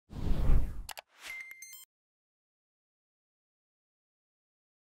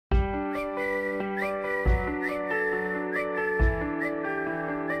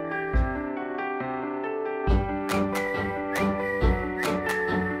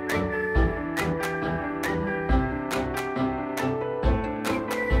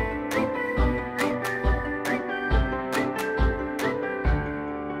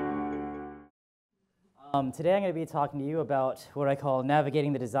Today I'm going to be talking to you about what I call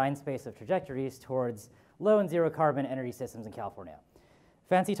navigating the design space of trajectories towards low and zero carbon energy systems in California.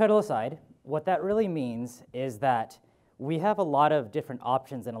 Fancy title aside, what that really means is that we have a lot of different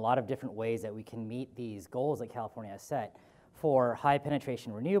options and a lot of different ways that we can meet these goals that California has set for high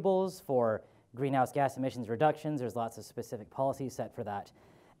penetration renewables, for greenhouse gas emissions reductions. There's lots of specific policies set for that.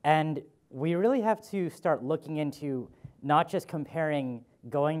 And we really have to start looking into not just comparing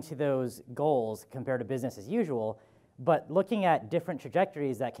going to those goals compared to business as usual, but looking at different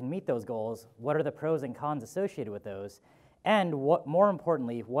trajectories that can meet those goals. What are the pros and cons associated with those? And what, more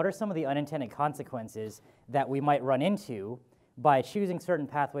importantly, what are some of the unintended consequences that we might run into by choosing certain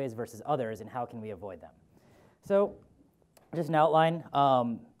pathways versus others, and how can we avoid them? So just an outline,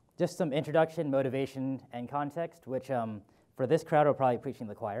 just some introduction, motivation, and context, which for this crowd are probably preaching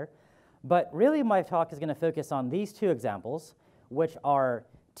to the choir. But really my talk is going to focus on these two examples, which are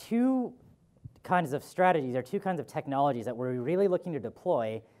two kinds of strategies or two kinds of technologies that we're really looking to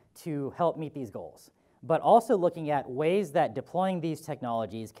deploy to help meet these goals, but also looking at ways that deploying these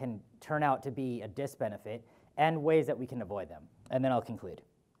technologies can turn out to be a disbenefit and ways that we can avoid them. And then I'll conclude.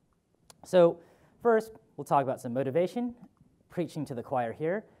 So first, we'll talk about some motivation, preaching to the choir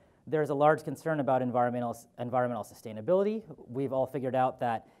here. There's a large concern about environmental sustainability. We've all figured out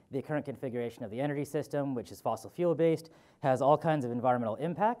that the current configuration of the energy system, which is fossil fuel based, has all kinds of environmental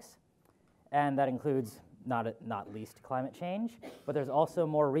impacts, and that includes not least climate change, but there's also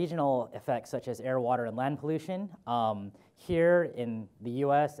more regional effects such as air, water, and land pollution here in the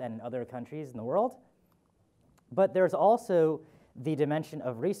US and other countries in the world. But there's also the dimension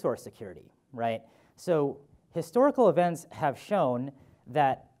of resource security, right? So historical events have shown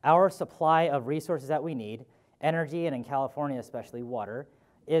that our supply of resources that we need, energy, and in California especially water,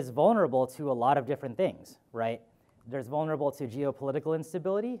 is vulnerable to a lot of different things, right? There's vulnerable to geopolitical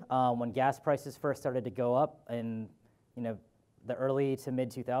instability. When gas prices first started to go up in the early to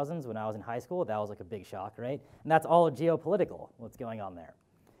mid 2000s when I was in high school, that was like a big shock, right? And that's all geopolitical, what's going on there.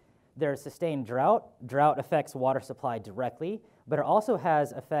 There's sustained drought. Drought affects water supply directly, but it also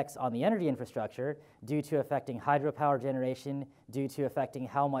has effects on the energy infrastructure due to affecting hydropower generation, due to affecting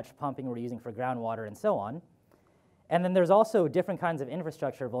how much pumping we're using for groundwater and so on. And then there's also different kinds of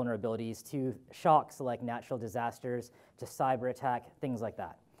infrastructure vulnerabilities to shocks like natural disasters, to cyber attack, things like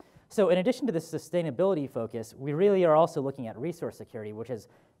that. So in addition to the sustainability focus, we really are also looking at resource security, which is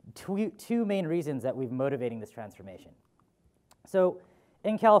two main reasons that we've motivating this transformation. So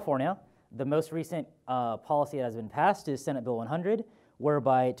in California, the most recent policy that has been passed is Senate Bill 100, where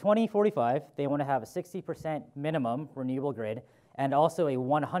by 2045, they want to have a 60% minimum renewable grid and also a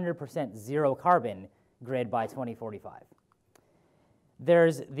 100% zero carbon grid by 2045.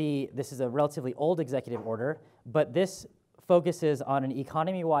 This is a relatively old executive order, but this focuses on an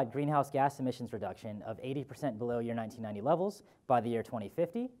economy-wide greenhouse gas emissions reduction of 80% below year 1990 levels by the year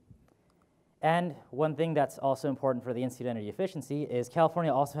 2050. And one thing that's also important for the Institute of Energy Efficiency is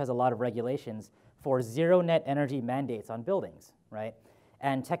California also has a lot of regulations for zero net energy mandates on buildings, right?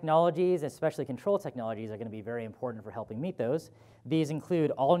 And technologies, especially control technologies, are going to be very important for helping meet those. These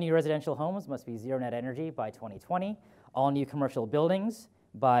include all new residential homes must be zero net energy by 2020, all new commercial buildings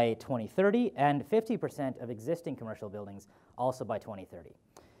by 2030, and 50% of existing commercial buildings also by 2030.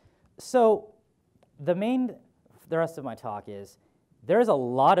 So the rest of my talk is there's a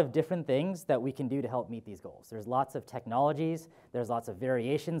lot of different things that we can do to help meet these goals. There's lots of technologies, there's lots of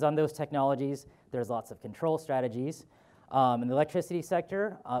variations on those technologies, there's lots of control strategies. In the electricity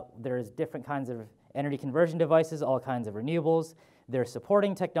sector, there's different kinds of energy conversion devices, all kinds of renewables. There's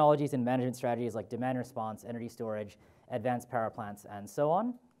supporting technologies and management strategies like demand response, energy storage, advanced power plants, and so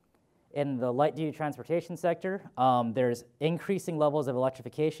on. In the light-duty transportation sector, there's increasing levels of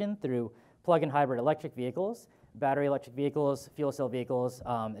electrification through plug-in hybrid electric vehicles, battery electric vehicles, fuel cell vehicles,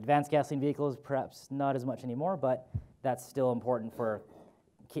 advanced gasoline vehicles, perhaps not as much anymore, but that's still important for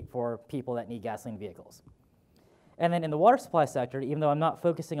people that need gasoline vehicles. And then in the water supply sector, even though I'm not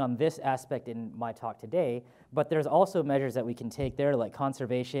focusing on this aspect in my talk today, but there's also measures that we can take there like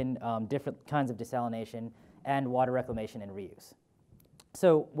conservation, different kinds of desalination, and water reclamation and reuse.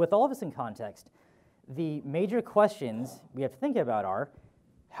 So with all of this in context, the major questions we have to think about are,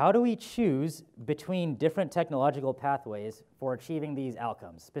 how do we choose between different technological pathways for achieving these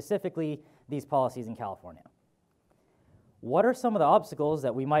outcomes, specifically these policies in California? What are some of the obstacles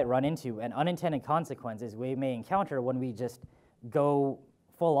that we might run into and unintended consequences we may encounter when we just go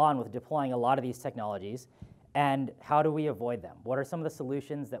full on with deploying a lot of these technologies, and how do we avoid them? What are some of the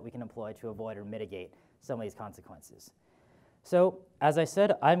solutions that we can employ to avoid or mitigate some of these consequences? So, as I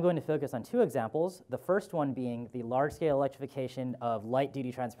said, I'm going to focus on two examples, the first one being the large-scale electrification of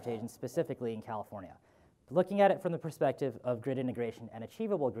light-duty transportation, specifically in California. looking at it from the perspective of grid integration and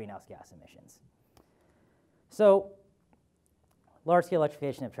achievable greenhouse gas emissions. So, large-scale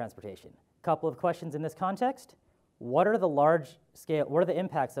electrification of transportation. Couple of questions in this context. What are the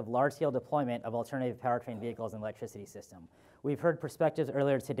impacts of large-scale deployment of alternative powertrain vehicles in the electricity system? We've heard perspectives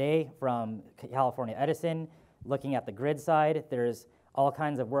earlier today from California Edison, looking at the grid side. There's all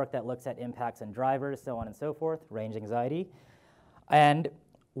kinds of work that looks at impacts on drivers, so on and so forth, range anxiety. And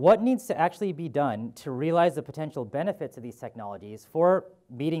what needs to actually be done to realize the potential benefits of these technologies for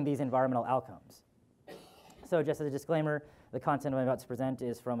meeting these environmental outcomes? So just as a disclaimer, the content I'm about to present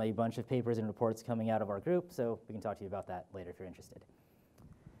is from a bunch of papers and reports coming out of our group, so we can talk to you about that later if you're interested.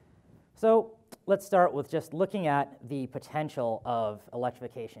 So let's start with just looking at the potential of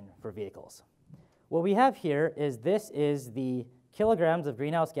electrification for vehicles. What we have here is this is the kilograms of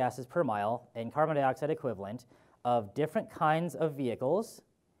greenhouse gases per mile and carbon dioxide equivalent of different kinds of vehicles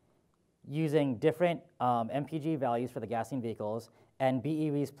using different MPG values for the gasoline vehicles and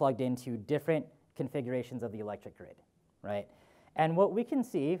BEVs plugged into different configurations of the electric grid, right? And what we can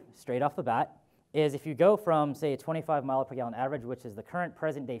see straight off the bat is if you go from, say, a 25 mile per gallon average, which is the current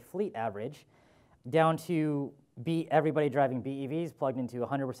present-day fleet average, down to everybody driving BEVs plugged into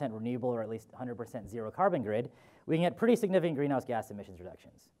 100% renewable or at least 100% zero carbon grid, we can get pretty significant greenhouse gas emissions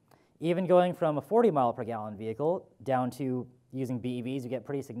reductions. Even going from a 40 mile per gallon vehicle down to using BEVs, you get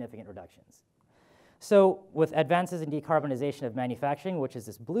pretty significant reductions. So with advances in decarbonization of manufacturing, which is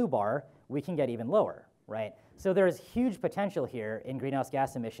this blue bar, we can get even lower, right? So there is huge potential here in greenhouse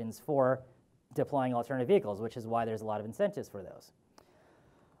gas emissions for deploying alternative vehicles, which is why there's a lot of incentives for those.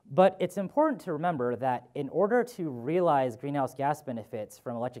 But it's important to remember that in order to realize greenhouse gas benefits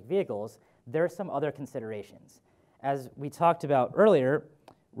from electric vehicles, there are some other considerations. As we talked about earlier,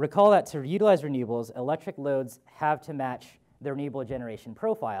 recall that to utilize renewables, electric loads have to match the renewable generation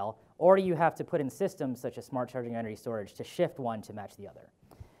profile, or you have to put in systems such as smart charging or energy storage to shift one to match the other.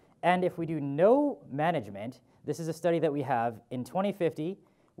 And if we do no management, this is a study that we have in 2050,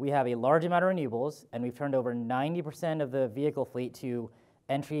 we have a large amount of renewables, and we've turned over 90% of the vehicle fleet to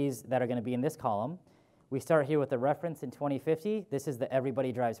entries that are going to be in this column. We start here with a reference in 2050. This is the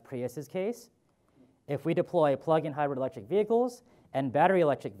everybody drives Prius's case. If we deploy plug-in hybrid electric vehicles and battery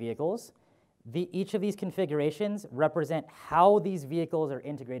electric vehicles, each of these configurations represent how these vehicles are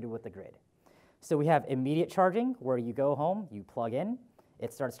integrated with the grid. So we have immediate charging, where you go home, you plug in,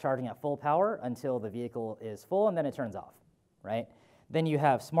 it starts charging at full power until the vehicle is full, and then it turns off, right? Then you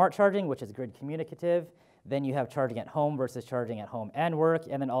have smart charging, which is grid communicative. Then you have charging at home versus charging at home and work,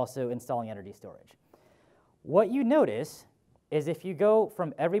 and then also installing energy storage. What you notice is if you go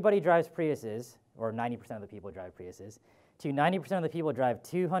from everybody drives Priuses, or 90% of the people drive Priuses, to 90% of the people drive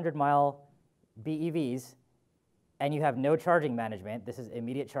 200-mile BEVs, and you have no charging management, this is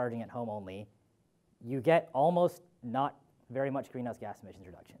immediate charging at home only, you get almost not very much greenhouse gas emissions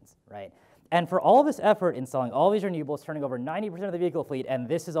reductions, right? And for all this effort installing all these renewables, turning over 90% of the vehicle fleet, and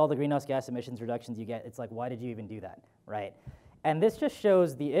this is all the greenhouse gas emissions reductions you get, it's like, why did you even do that, right? And this just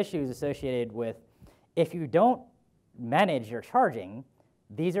shows the issues associated with if you don't manage your charging,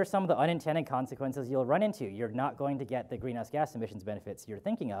 these are some of the unintended consequences you'll run into. You're not going to get the greenhouse gas emissions benefits you're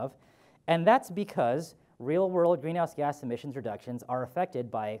thinking of, and that's because real-world greenhouse gas emissions reductions are affected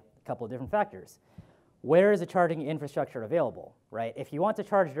by a couple of different factors. Where is the charging infrastructure available, right? If you want to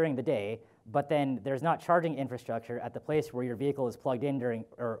charge during the day, but then there's not charging infrastructure at the place where your vehicle is plugged in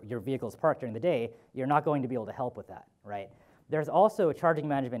or your vehicle is parked during the day, you're not going to be able to help with that, right? There's also a charging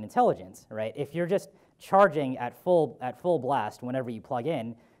management intelligence, right? If you're just charging at full blast whenever you plug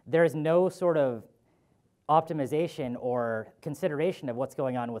in, there's no sort of optimization or consideration of what's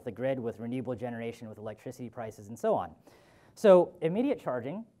going on with the grid, with renewable generation, with electricity prices, and so on. So immediate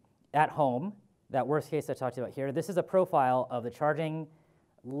charging at home, that worst case I talked about here, this is a profile of the charging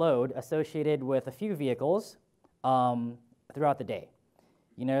load associated with a few vehicles throughout the day.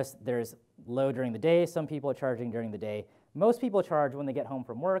 You notice there's load during the day, some people are charging during the day. Most people charge when they get home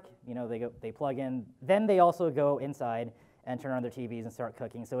from work, you know, they plug in, then they also go inside and turn on their TVs and start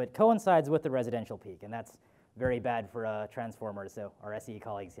cooking. So it coincides with the residential peak, and that's very bad for transformers, so our SE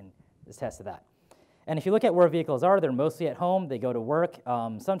colleagues can attest to that. And if you look at where vehicles are, they're mostly at home, they go to work,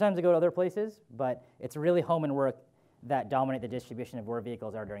 sometimes they go to other places, but it's really home and work that dominate the distribution of where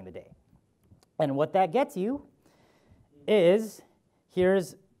vehicles are during the day. And what that gets you is,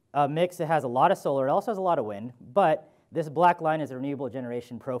 here's a mix that has a lot of solar, it also has a lot of wind, but this black line is a renewable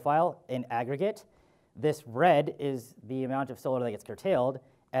generation profile in aggregate. This red is the amount of solar that gets curtailed,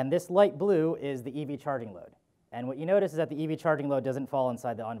 and this light blue is the EV charging load. And what you notice is that the EV charging load doesn't fall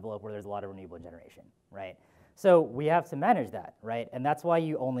inside the envelope where there's a lot of renewable generation, right? So we have to manage that, right? And that's why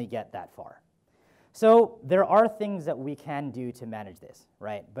you only get that far. So there are things that we can do to manage this,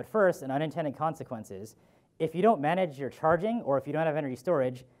 right? But first, an unintended consequence is, if you don't manage your charging or if you don't have energy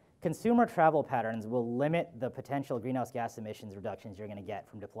storage, consumer travel patterns will limit the potential greenhouse gas emissions reductions you're going to get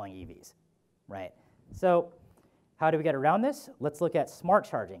from deploying EVs, right? So how do we get around this? Let's look at smart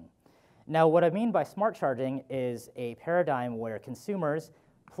charging. Now, what I mean by smart charging is a paradigm where consumers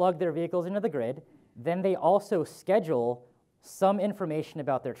plug their vehicles into the grid, then they also schedule some information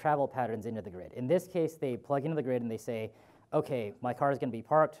about their travel patterns into the grid. In this case, they plug into the grid and they say, okay, my car is going to be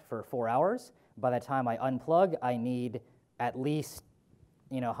parked for 4 hours. By the time I unplug, I need at least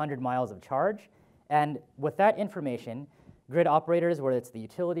 100 miles of charge. And with that information, grid operators, whether it's the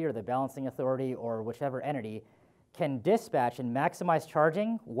utility or the balancing authority or whichever entity, can dispatch and maximize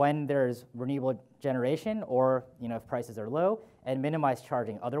charging when there's renewable generation or if prices are low, and minimize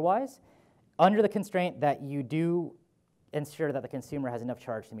charging otherwise, under the constraint that you do ensure that the consumer has enough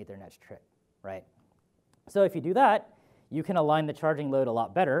charge to meet their next trip, right? So if you do that, you can align the charging load a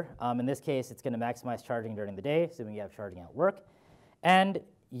lot better. In this case, it's going to maximize charging during the day, assuming you have charging at work. And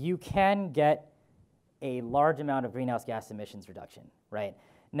you can get a large amount of greenhouse gas emissions reduction, right?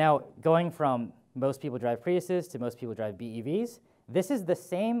 Now, going from most people drive Priuses to most people drive BEVs, this is the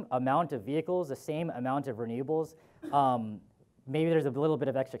same amount of vehicles, the same amount of renewables. Maybe there's a little bit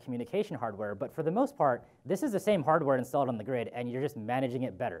of extra communication hardware, but for the most part, this is the same hardware installed on the grid, and you're just managing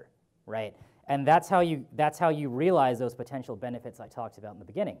it better, right? And that's how you realize those potential benefits I talked about in the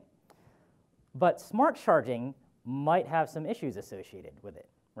beginning. But smart charging might have some issues associated with it,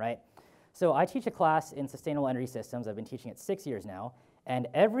 right? So I teach a class in sustainable energy systems. I've been teaching it 6 years now, and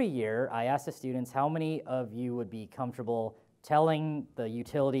every year I ask the students how many of you would be comfortable telling the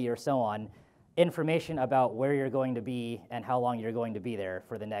utility or so on information about where you're going to be and how long you're going to be there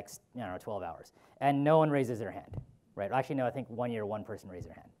for the next 12 hours. And no one raises their hand, right? Actually, no, I think 1 year one person raised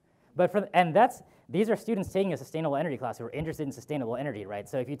their hand. But these are students taking a sustainable energy class who are interested in sustainable energy, right?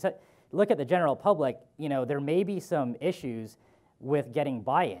 So if you look at the general public, there may be some issues with getting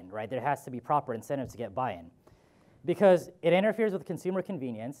buy-in, right? There has to be proper incentives to get buy-in, because it interferes with consumer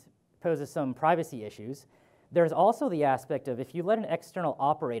convenience, poses some privacy issues. There's also the aspect of, if you let an external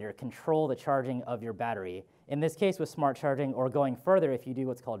operator control the charging of your battery, in this case with smart charging, or going further if you do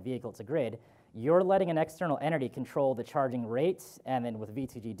what's called vehicle to grid, you're letting an external entity control the charging rates, and then with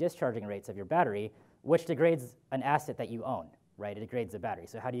V2G discharging rates of your battery, which degrades an asset that you own, right? It degrades the battery.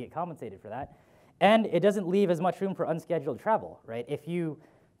 So how do you get compensated for that? And it doesn't leave as much room for unscheduled travel, right? If you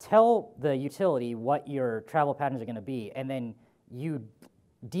tell the utility what your travel patterns are going to be, and then you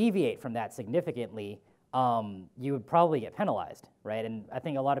deviate from that significantly, you would probably get penalized, right? And I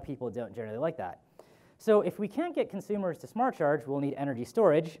think a lot of people don't generally like that. So if we can't get consumers to smart charge, we'll need energy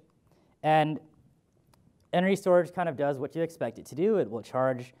storage. And energy storage kind of does what you expect it to do. It will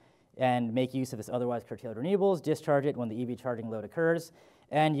charge and make use of its otherwise curtailed renewables, discharge it when the EV charging load occurs,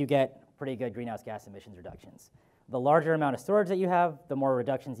 and you get pretty good greenhouse gas emissions reductions. The larger amount of storage that you have, the more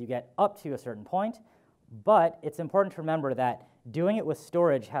reductions you get up to a certain point. But it's important to remember that doing it with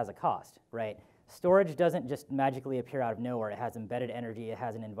storage has a cost, right? Storage doesn't just magically appear out of nowhere. It has embedded energy, it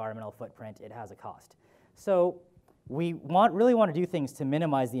has an environmental footprint, it has a cost. So we really want to do things to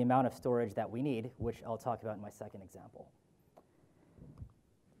minimize the amount of storage that we need, which I'll talk about in my second example.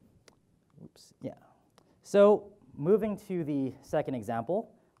 Oops, yeah. So moving to the second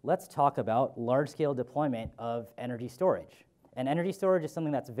example, let's talk about large-scale deployment of energy storage. And energy storage is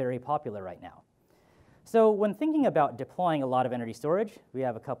something that's very popular right now. So when thinking about deploying a lot of energy storage, we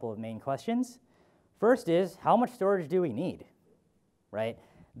have a couple of main questions. First is, how much storage do we need, right?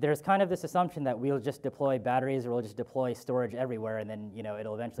 There's kind of this assumption that we'll just deploy batteries or we'll just deploy storage everywhere and then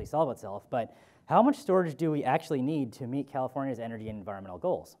it'll eventually solve itself. But how much storage do we actually need to meet California's energy and environmental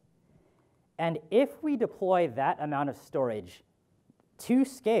goals? And if we deploy that amount of storage to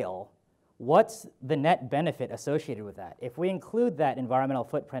scale, what's the net benefit associated with that? If we include that environmental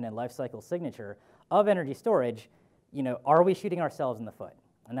footprint and life cycle signature of energy storage, are we shooting ourselves in the foot?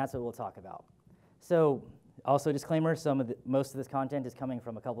 And that's what we'll talk about. So also disclaimer, most of this content is coming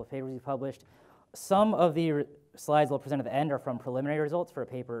from a couple of papers we published. Some of the slides we'll present at the end are from preliminary results for a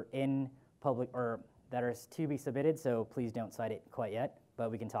paper in public or that are to be submitted, so please don't cite it quite yet, but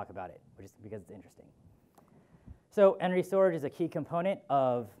we can talk about it, because it's interesting. So energy storage is a key component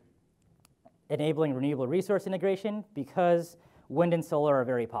of enabling renewable resource integration because wind and solar are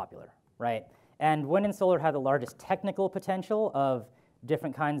very popular, right? And wind and solar have the largest technical potential of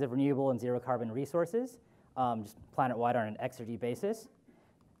different kinds of renewable and zero carbon resources, just planet-wide on an exergy basis.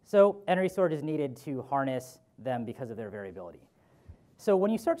 So energy storage is needed to harness them because of their variability. So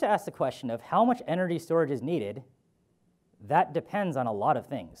when you start to ask the question of how much energy storage is needed, that depends on a lot of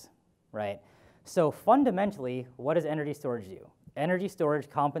things, right? So fundamentally, what does energy storage do? Energy storage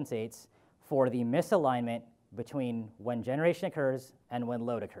compensates for the misalignment between when generation occurs and when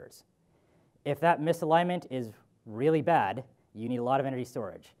load occurs. If that misalignment is really bad, you need a lot of energy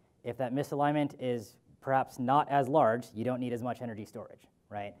storage. If that misalignment is perhaps not as large, you don't need as much energy storage,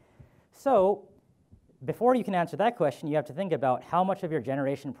 right? So before you can answer that question, you have to think about how much of your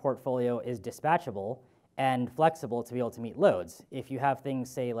generation portfolio is dispatchable and flexible to be able to meet loads. If you have things,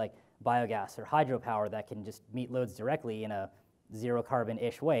 say, like biogas or hydropower that can just meet loads directly in a zero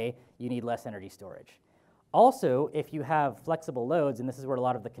carbon-ish way, you need less energy storage. Also, if you have flexible loads, and this is where a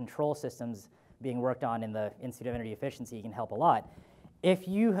lot of the control systems being worked on in the Institute of Energy Efficiency can help a lot. If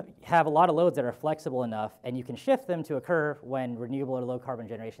you have a lot of loads that are flexible enough and you can shift them to occur when renewable or low carbon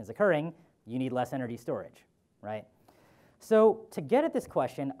generation is occurring, you need less energy storage, right? So to get at this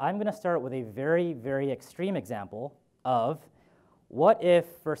question, I'm going to start with a very, very extreme example of what if,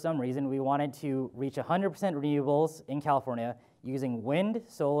 for some reason, we wanted to reach 100% renewables in California using wind,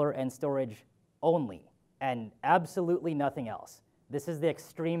 solar, and storage only, and absolutely nothing else. This is the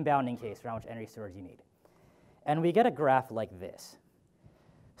extreme bounding case for how much energy storage you need. And we get a graph like this.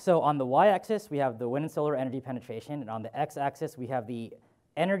 So on the y-axis, we have the wind and solar energy penetration, and on the x-axis, we have the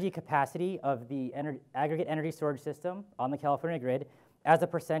energy capacity of the aggregate energy storage system on the California grid as a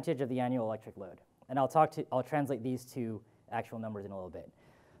percentage of the annual electric load. And I'll translate these to actual numbers in a little bit.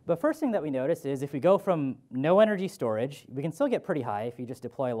 But first thing that we notice is if we go from no energy storage, we can still get pretty high if you just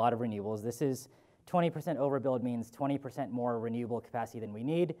deploy a lot of renewables. This is 20% overbuild means 20% more renewable capacity than we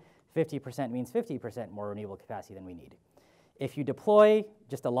need. 50% means 50% more renewable capacity than we need. If you deploy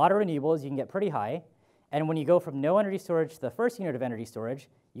just a lot of renewables, you can get pretty high. And when you go from no energy storage to the first unit of energy storage,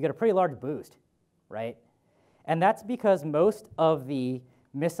 you get a pretty large boost, right? And that's because most of the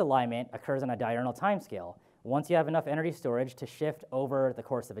misalignment occurs on a diurnal timescale. Once you have enough energy storage to shift over the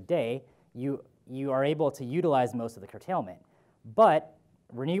course of a day, you are able to utilize most of the curtailment. But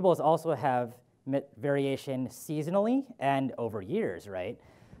renewables also have variation seasonally and over years, right?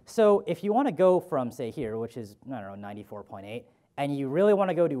 So if you want to go from, say, here, which is, I don't know, 94.8, and you really want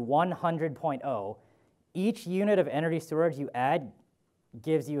to go to 100.0, each unit of energy storage you add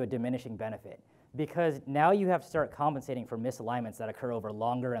gives you a diminishing benefit, because now you have to start compensating for misalignments that occur over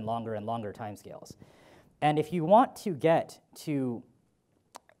longer and longer and longer timescales. And if you want to get to,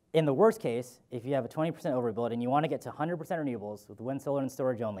 in the worst case, if you have a 20% overbuild and you want to get to 100% renewables with wind, solar, and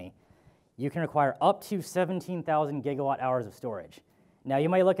storage only, you can require up to 17,000 gigawatt hours of storage. Now, you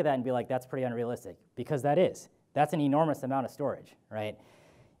might look at that and be like, that's pretty unrealistic, because that is. That's an enormous amount of storage, right?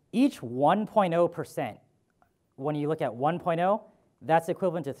 Each 1.0%, when you look at 1.0, that's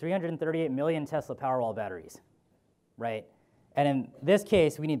equivalent to 338 million Tesla Powerwall batteries, right? And in this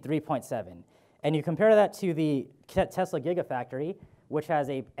case, we need 3.7. And you compare that to the Tesla Gigafactory, which has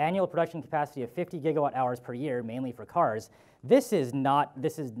an annual production capacity of 50 gigawatt hours per year, mainly for cars. This is not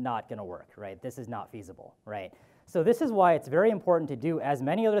going to work, right? This is not feasible, right? So this is why it's very important to do as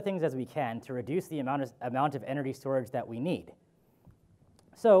many other things as we can to reduce the amount of energy storage that we need.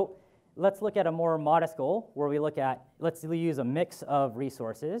 So let's look at a more modest goal where we look at, let's use a mix of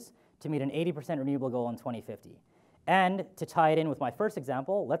resources to meet an 80% renewable goal in 2050. And to tie it in with my first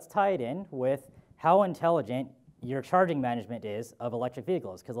example, let's tie it in with how intelligent your charging management is of electric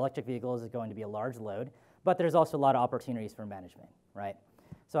vehicles, because electric vehicles is going to be a large load, but there's also a lot of opportunities for management, right?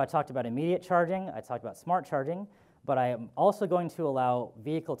 So I talked about immediate charging, I talked about smart charging, but I am also going to allow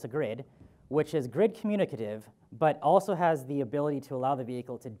vehicle to grid, which is grid communicative, but also has the ability to allow the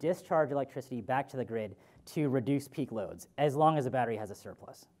vehicle to discharge electricity back to the grid to reduce peak loads, as long as the battery has a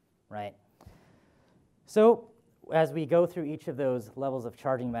surplus, right? So as we go through each of those levels of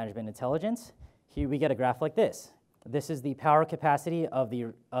charging management intelligence, here we get a graph like this. This is the power capacity of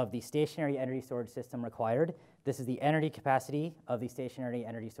the stationary energy storage system required. This is the energy capacity of the stationary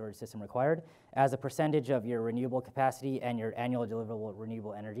energy storage system required as a percentage of your renewable capacity and your annual deliverable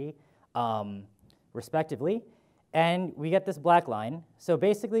renewable energy, respectively. And we get this black line. So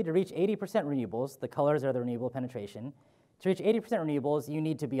basically, to reach 80% renewables, the colors are the renewable penetration. To reach 80% renewables, you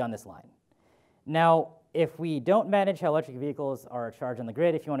need to be on this line. Now, if we don't manage how electric vehicles are charged on the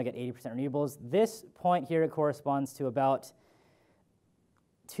grid, if you want to get 80% renewables, this point here corresponds to about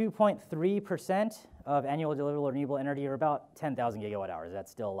 2.3% of annual deliverable renewable energy, or about 10,000 gigawatt hours.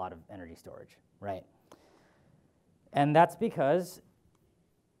 That's still a lot of energy storage, right? And that's because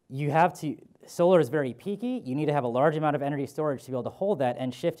you have to, solar is very peaky. You need to have a large amount of energy storage to be able to hold that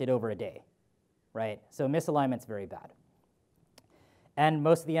and shift it over a day, right? So misalignment's very bad. And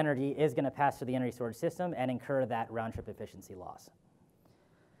most of the energy is going to pass through the energy storage system and incur that round-trip efficiency loss.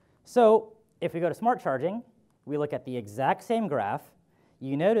 So if we go to smart charging, we look at the exact same graph.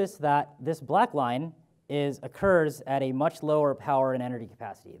 you notice that this black line occurs at a much lower power and energy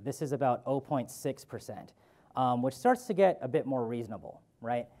capacity. This is about 0.6%, which starts to get a bit more reasonable,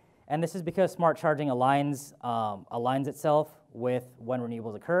 right? And this is because smart charging aligns itself with when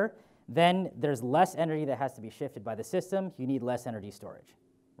renewables occur. Then there's less energy that has to be shifted by the system. You need less energy storage,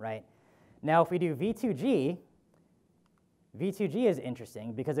 right? Now, if we do V2G is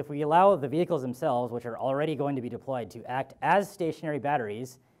interesting because if we allow the vehicles themselves, which are already going to be deployed, to act as stationary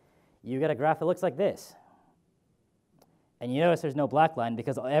batteries, you get a graph that looks like this. And you notice there's no black line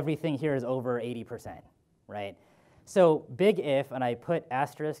because everything here is over 80%, right? So big if, and I put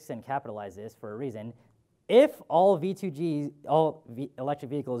asterisks and capitalize this for a reason, if all electric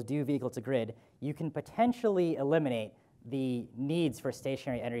vehicles do vehicle to grid, you can potentially eliminate the needs for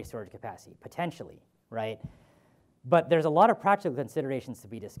stationary energy storage capacity, potentially, right? But there's a lot of practical considerations to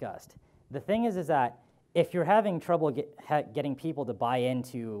be discussed. The thing is that if you're having trouble getting people to buy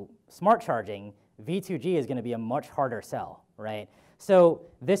into smart charging, V2G is going to be a much harder sell, right? So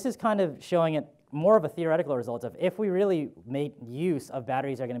this is kind of showing it more of a theoretical result of if we really make use of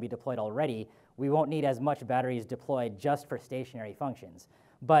batteries that are going to be deployed already, we won't need as much batteries deployed just for stationary functions.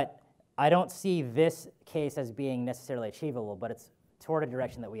 But I don't see this case as being necessarily achievable, but it's toward a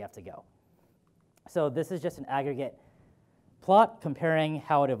direction that we have to go. So this is just an aggregate plot comparing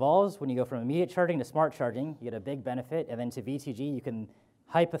how it evolves. When you go from immediate charging to smart charging, you get a big benefit, and then to V2G, you can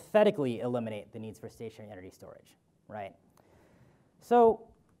hypothetically eliminate the needs for stationary energy storage, right? So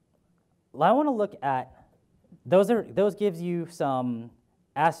I want to look at, those gives you some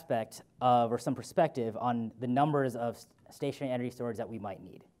aspect of, or some perspective on the numbers of stationary energy storage that we might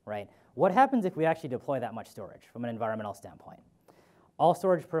need, right? What happens if we actually deploy that much storage from an environmental standpoint? All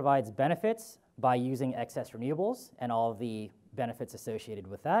storage provides benefits by using excess renewables and all of the benefits associated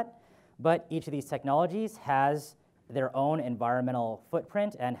with that, but each of these technologies has their own environmental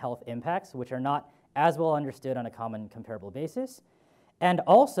footprint and health impacts, which are not as well understood on a common comparable basis. And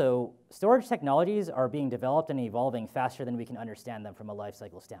also, storage technologies are being developed and evolving faster than we can understand them from a life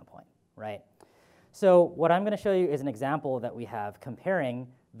cycle standpoint, right? So what I'm going to show you is an example that we have comparing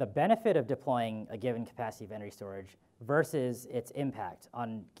the benefit of deploying a given capacity of energy storage versus its impact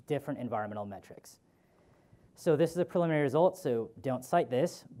on different environmental metrics. So this is a preliminary result, so don't cite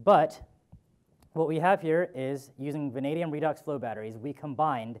this, but what we have here is using vanadium redox flow batteries, we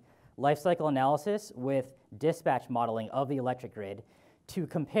combined life cycle analysis with dispatch modeling of the electric grid to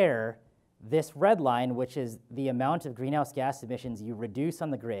compare this red line, which is the amount of greenhouse gas emissions you reduce on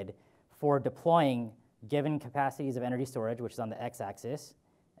the grid for deploying given capacities of energy storage, which is on the x-axis,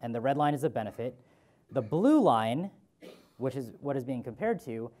 and the red line is the benefit. The blue line, which is what is being compared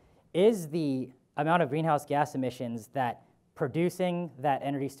to, is the amount of greenhouse gas emissions that producing that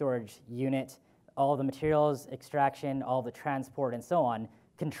energy storage unit, all the materials extraction, all the transport, and so on,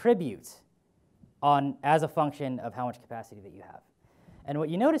 contributes as a function of how much capacity that you have. And what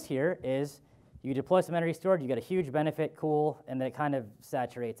you notice here is you deploy some energy storage, you get a huge benefit, cool, and then it kind of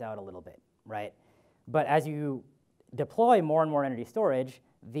saturates out a little bit, right? But as you deploy more and more energy storage,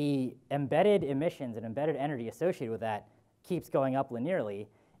 the embedded emissions and embedded energy associated with that keeps going up linearly.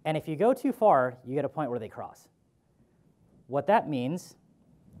 And if you go too far, you get a point where they cross. What that means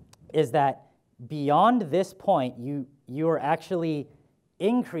is that beyond this point, you are actually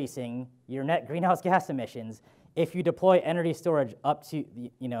increasing your net greenhouse gas emissions if you deploy energy storage up to,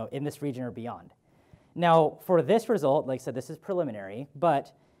 in this region or beyond. Now, for this result, like I said, this is preliminary,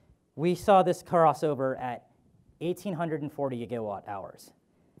 but we saw this crossover at 1,840 gigawatt hours.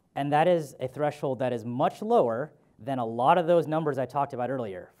 And that is a threshold that is much lower than a lot of those numbers I talked about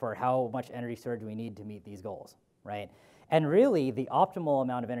earlier for how much energy storage we need to meet these goals, right? And really, the optimal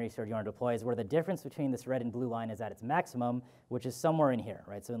amount of energy storage you want to deploy is where the difference between this red and blue line is at its maximum, which is somewhere in here,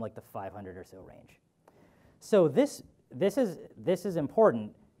 right? So in like the 500 or so range. So this is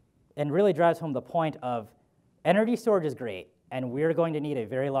important and really drives home the point of energy storage is great, and we're going to need a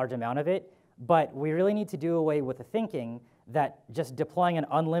very large amount of it, but we really need to do away with the thinking that just deploying an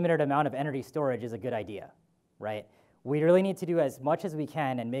unlimited amount of energy storage is a good idea, right? We really need to do as much as we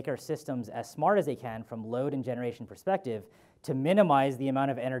can and make our systems as smart as they can from load and generation perspective to minimize the amount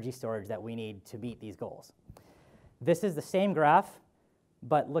of energy storage that we need to meet these goals. This is the same graph,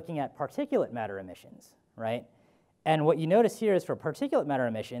 but looking at particulate matter emissions, right? And what you notice here is for particulate matter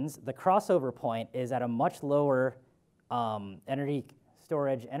emissions, the crossover point is at a much lower energy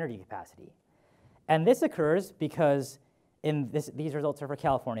storage energy capacity. And this occurs because these results are for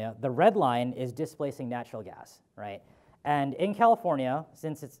California. The red line is displacing natural gas, right? And in California,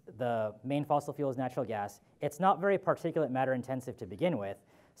 since the main fossil fuel is natural gas, it's not very particulate matter intensive to begin with.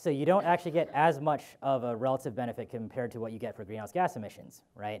 So you don't actually get as much of a relative benefit compared to what you get for greenhouse gas emissions,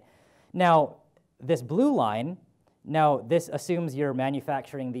 right? Now, this blue line, now this assumes you're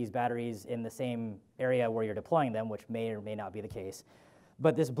manufacturing these batteries in the same area where you're deploying them, which may or may not be the case.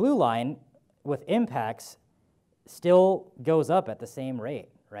 But this blue line with impacts still goes up at the same rate,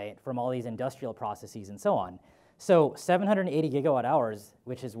 right, from all these industrial processes and so on. So 780 gigawatt hours,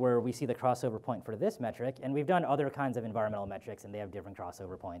 which is where we see the crossover point for this metric, and we've done other kinds of environmental metrics and they have different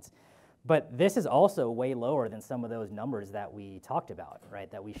crossover points. But this is also way lower than some of those numbers that we talked about, right,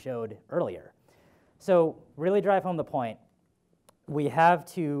 that we showed earlier. So really drive home the point, we have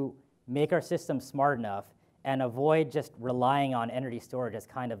to make our system smart enough and avoid just relying on energy storage as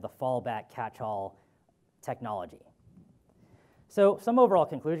kind of the fallback catch-all technology. So some overall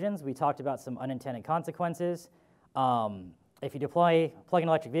conclusions, we talked about some unintended consequences. If you deploy plug-in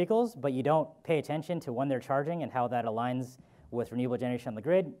electric vehicles, but you don't pay attention to when they're charging and how that aligns with renewable generation on the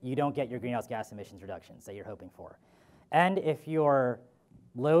grid, you don't get your greenhouse gas emissions reductions that you're hoping for. And if your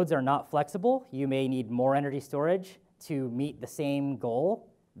loads are not flexible, you may need more energy storage to meet the same goal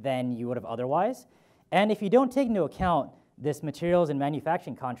than you would have otherwise. And if you don't take into account this materials and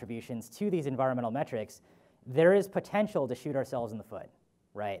manufacturing contributions to these environmental metrics, there is potential to shoot ourselves in the foot,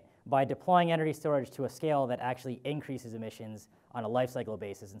 right? By deploying energy storage to a scale that actually increases emissions on a life cycle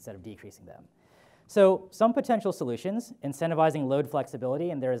basis instead of decreasing them. So some potential solutions, incentivizing load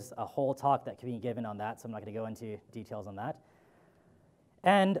flexibility, and there's a whole talk that can be given on that, so I'm not going to go into details on that.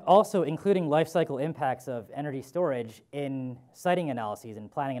 And also including life cycle impacts of energy storage in siting analyses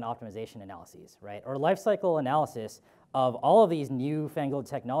and planning and optimization analyses, right? Or life cycle analysis of all of these newfangled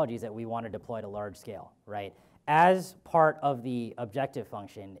technologies that we want to deploy to large scale, right? As part of the objective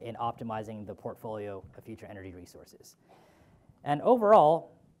function in optimizing the portfolio of future energy resources. And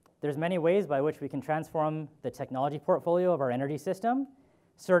overall, there's many ways by which we can transform the technology portfolio of our energy system.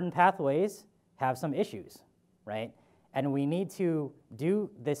 Certain pathways have some issues, right? And we need to do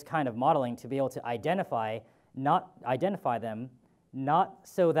this kind of modeling to be able to identify them, not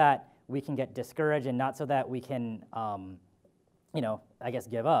so that we can get discouraged and not so that we can, I guess,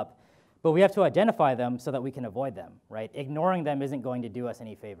 give up, but we have to identify them so that we can avoid them, right? Ignoring them isn't going to do us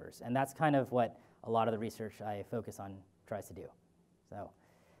any favors, and that's kind of what a lot of the research I focus on tries to do. So, I'll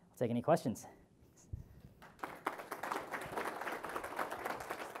take any questions.